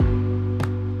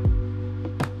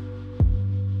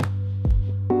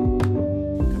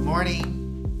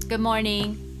morning. Good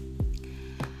morning.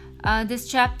 This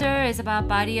chapter is about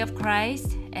body of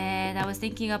Christ, and I was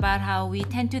thinking about how we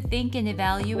tend to think and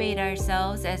evaluate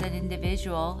ourselves as an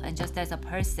individual and just as a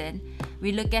person.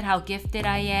 We look at how gifted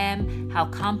I am, how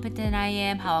competent I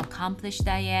am, how accomplished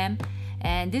I am,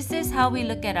 and this is how we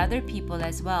look at other people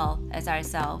as well as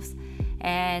ourselves.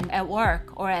 And at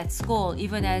work or at school,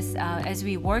 even as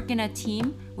we work in a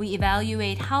team, we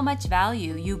evaluate how much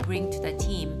value you bring to the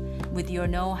team with your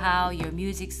know-how, your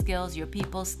music skills, your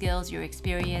people skills, your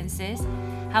experiences.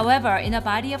 However, in a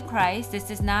body of Christ,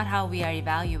 this is not how we are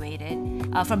evaluated.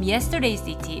 From yesterday's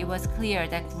DT, it was clear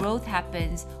that growth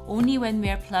happens only when we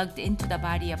are plugged into the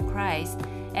body of Christ,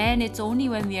 and it's only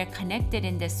when we are connected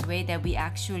in this way that we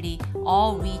actually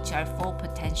all reach our full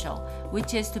potential,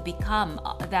 which is to become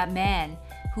that man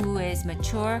who is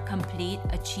mature, complete,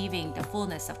 achieving the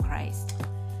fullness of Christ.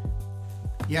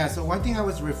 Yeah, so one thing I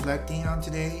was reflecting on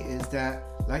today is that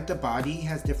like the body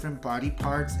has different body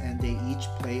parts and they each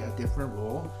play a different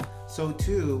role, so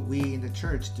too we in the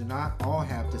church do not all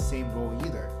have the same role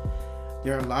either.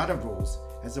 There are a lot of roles.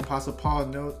 As Apostle Paul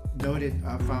noted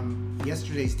from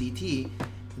yesterday's DT,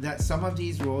 that some of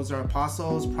these roles are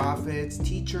apostles, prophets,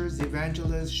 teachers,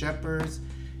 evangelists, shepherds,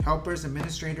 helpers,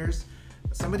 administrators.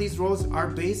 Some of these roles are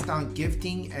based on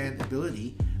gifting and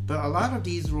ability, but a lot of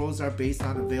these roles are based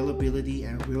on availability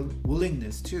and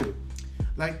willingness too.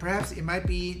 Like perhaps it might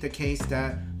be the case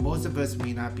that most of us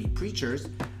may not be preachers,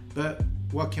 but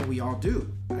what can we all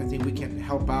do? I think we can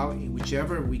help out in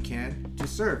whichever we can to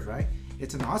serve, right?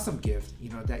 It's an awesome gift,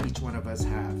 that each one of us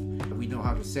have. We know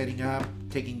how to setting up,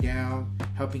 taking down,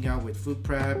 helping out with food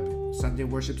prep, Sunday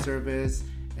worship service,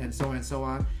 and so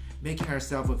on, making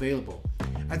ourselves available.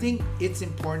 I think it's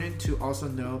important to also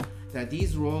know that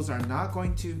these roles are not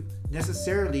going to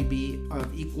necessarily be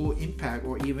of equal impact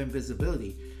or even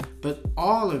visibility, but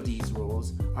all of these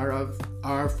roles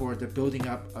are for the building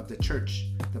up of the church,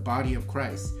 the body of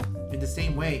Christ. In the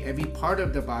same way, every part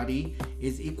of the body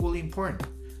is equally important.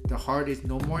 The heart is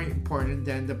no more important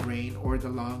than the brain or the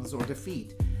lungs or the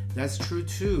feet. That's true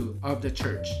too of the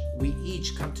church. We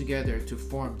each come together to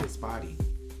form this body.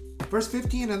 Verse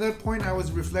 15, another point I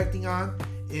was reflecting on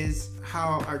is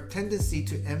how our tendency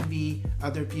to envy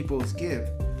other people's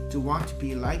gift, to want to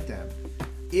be like them.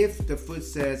 If the foot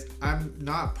says, I'm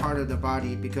not part of the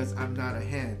body because I'm not a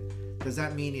hand, does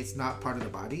that mean it's not part of the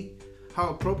body? How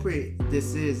appropriate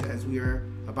this is as we are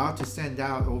about to send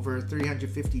out over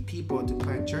 350 people to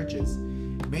plant churches.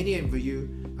 Many of you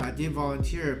did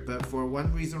volunteer, but for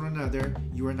one reason or another,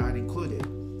 you are not included.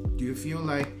 Do you feel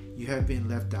like you have been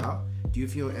left out? Do you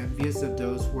feel envious of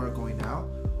those who are going out?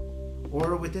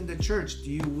 Or within the church,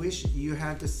 do you wish you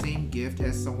had the same gift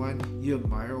as someone you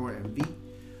admire or envy?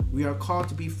 We are called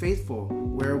to be faithful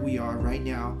where we are right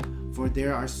now, for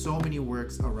there are so many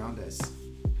works around us.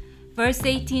 Verse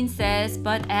 18 says,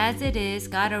 "But as it is,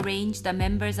 God arranged the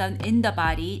members in the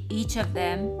body, each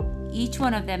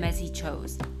one of them as He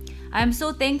chose." I am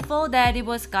so thankful that it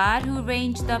was God who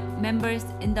arranged the members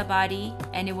in the body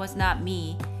and it was not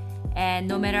me. And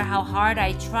no matter how hard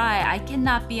I try, I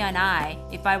cannot be an eye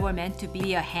if I were meant to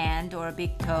be a hand or a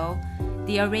big toe.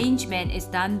 The arrangement is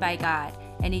done by God,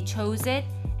 and He chose it,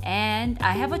 and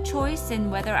I have a choice in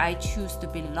whether I choose to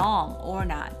belong or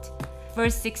not.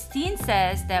 Verse 16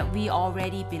 says that we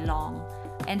already belong.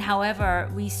 And however,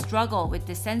 we struggle with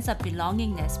the sense of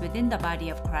belongingness within the body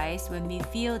of Christ when we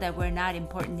feel that we're not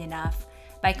important enough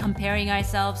by comparing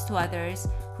ourselves to others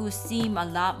who seem a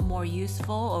lot more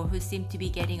useful or who seem to be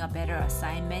getting a better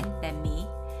assignment than me.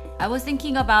 I was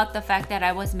thinking about the fact that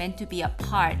I was meant to be a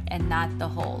part and not the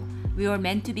whole. We were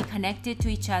meant to be connected to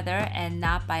each other and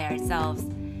not by ourselves.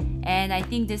 And I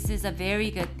think this is a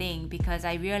very good thing because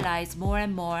I realize more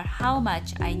and more how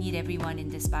much I need everyone in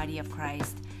this body of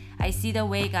Christ. I see the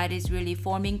way God is really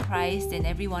forming Christ in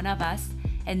every one of us,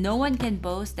 and no one can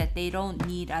boast that they don't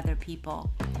need other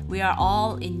people. We are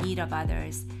all in need of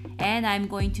others, and I'm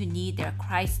going to need their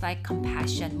Christ-like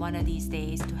compassion one of these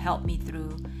days to help me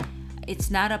through.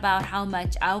 It's not about how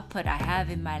much output I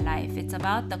have in my life. It's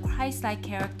about the Christ-like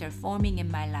character forming in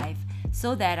my life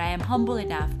so that I am humble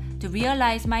enough to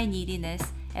realize my neediness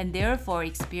and therefore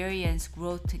experience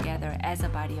growth together as a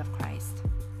body of Christ.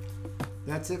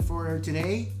 That's it for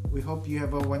today. We hope you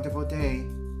have a wonderful day.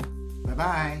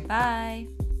 Bye-bye. Bye.